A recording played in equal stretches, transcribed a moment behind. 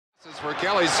For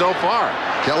Kelly so far.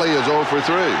 Kelly is 0 for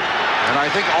 3. And I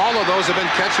think all of those have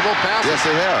been catchable passes. Yes,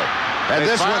 they have. And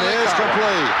this one is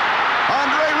complete.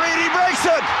 Andre Reed, he breaks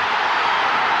it.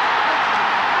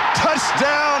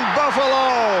 Touchdown,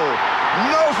 Buffalo.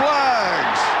 No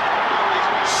flags.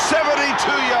 72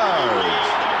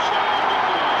 yards.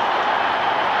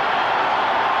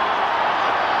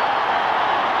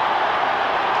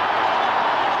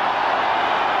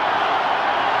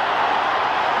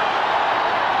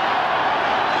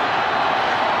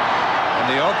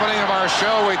 In the opening of our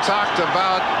show, we talked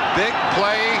about big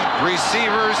play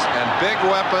receivers and big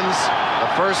weapons.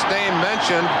 The first name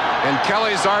mentioned in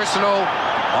Kelly's arsenal,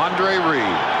 Andre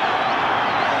Reed.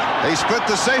 They split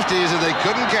the safeties and they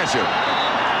couldn't catch him.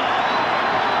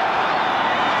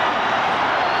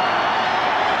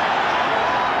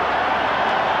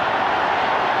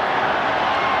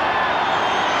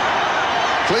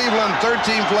 Cleveland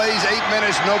 13 plays, 8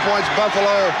 minutes, no points.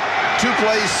 Buffalo 2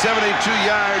 plays, 72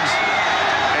 yards,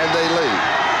 and they lead.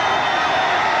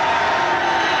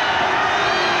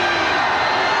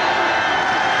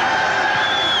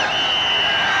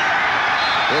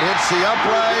 It hits the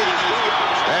upright,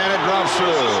 and it drops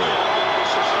through.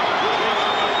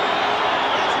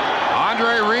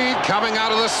 Andre Reed coming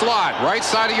out of the slot, right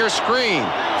side of your screen.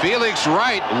 Felix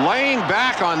Wright laying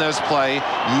back on this play,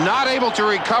 not able to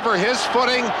recover his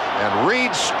footing, and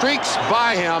Reed streaks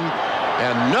by him,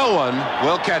 and no one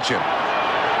will catch him.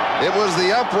 It was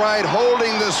the upright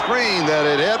holding the screen that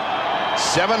it hit.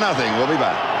 7-0. We'll be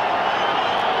back.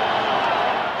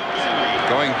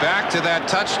 Going back to that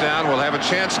touchdown, we'll have a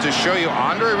chance to show you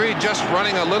Andre Reed just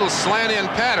running a little slant-in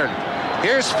pattern.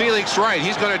 Here's Felix Wright.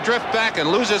 He's going to drift back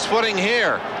and lose his footing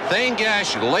here. Thane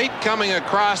Gash late coming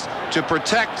across to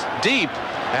protect deep,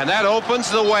 and that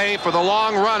opens the way for the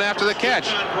long run after the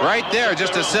catch. Right there,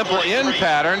 just a simple in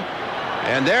pattern.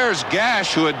 And there's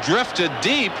Gash, who had drifted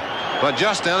deep, but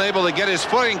just unable to get his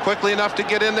footing quickly enough to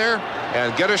get in there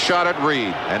and get a shot at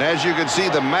Reed. And as you can see,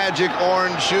 the magic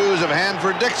orange shoes of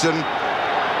Hanford Dixon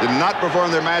did not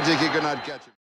perform their magic. He could not catch it.